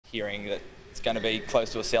hearing that it's going to be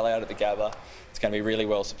close to a sellout at the Gabba. It's going to be really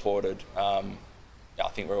well supported. I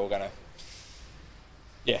think we're all going to,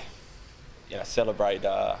 celebrate.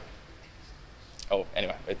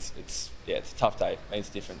 Anyway, it's a tough day. It means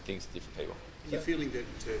different things to different people. Are you feeling that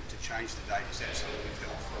to change the date is absolutely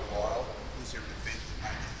felt for a while? Was there an event that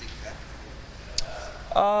made you think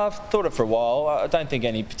that? I've thought it for a while. I don't think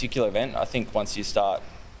any particular event. I think once you start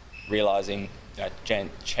realising, Jan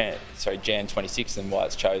 26th and why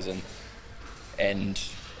it's chosen, and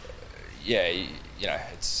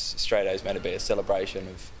it's Australia is meant to be a celebration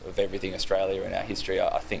of everything Australia in our history.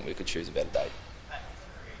 I think we could choose a better date.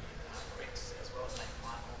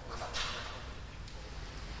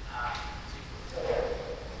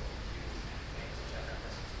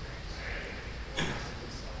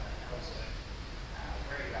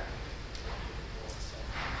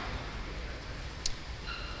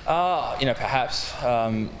 Perhaps,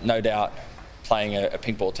 no doubt, playing a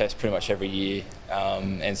pink ball test pretty much every year,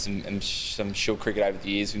 and some shield cricket over the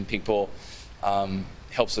years in pink ball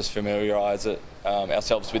helps us familiarise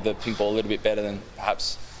ourselves with the pink ball a little bit better than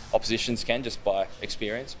perhaps oppositions can, just by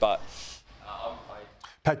experience. But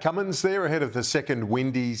Pat Cummins there ahead of the second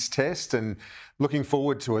Windies test and looking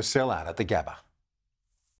forward to a sellout at the Gabba.